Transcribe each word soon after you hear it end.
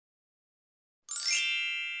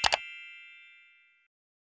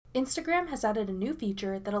Instagram has added a new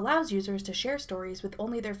feature that allows users to share stories with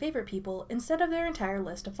only their favorite people instead of their entire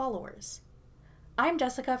list of followers. I'm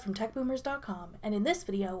Jessica from TechBoomers.com, and in this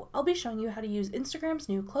video, I'll be showing you how to use Instagram's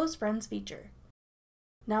new Close Friends feature.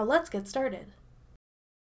 Now let's get started.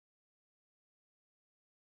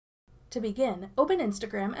 To begin, open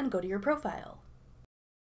Instagram and go to your profile.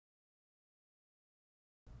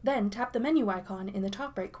 Then tap the menu icon in the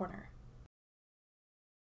top right corner.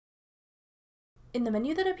 In the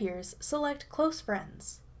menu that appears, select Close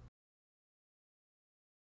Friends.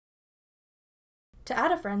 To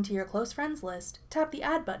add a friend to your close friends list, tap the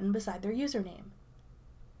Add button beside their username.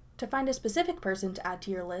 To find a specific person to add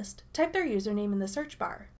to your list, type their username in the search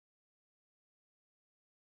bar.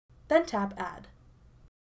 Then tap Add.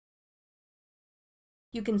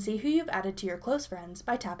 You can see who you've added to your close friends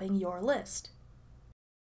by tapping Your List.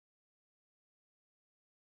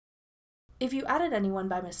 If you added anyone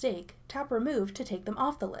by mistake, tap Remove to take them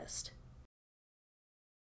off the list.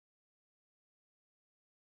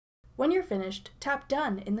 When you're finished, tap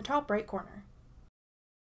Done in the top right corner.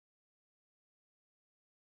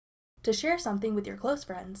 To share something with your close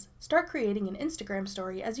friends, start creating an Instagram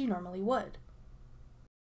story as you normally would.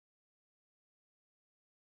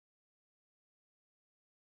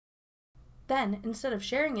 Then, instead of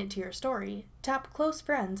sharing it to your story, tap Close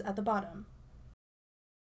Friends at the bottom.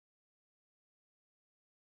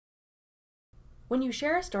 When you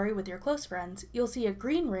share a story with your close friends, you'll see a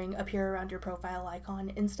green ring appear around your profile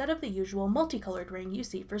icon instead of the usual multicolored ring you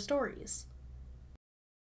see for stories.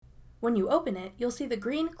 When you open it, you'll see the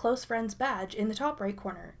green Close Friends badge in the top right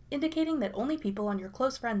corner, indicating that only people on your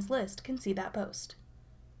close friends list can see that post.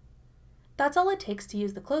 That's all it takes to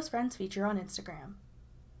use the Close Friends feature on Instagram.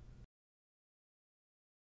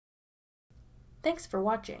 Thanks for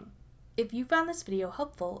watching. If you found this video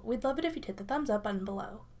helpful, we'd love it if you'd hit the thumbs up button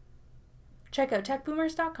below. Check out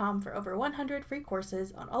TechBoomers.com for over 100 free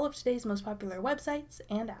courses on all of today's most popular websites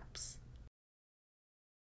and apps.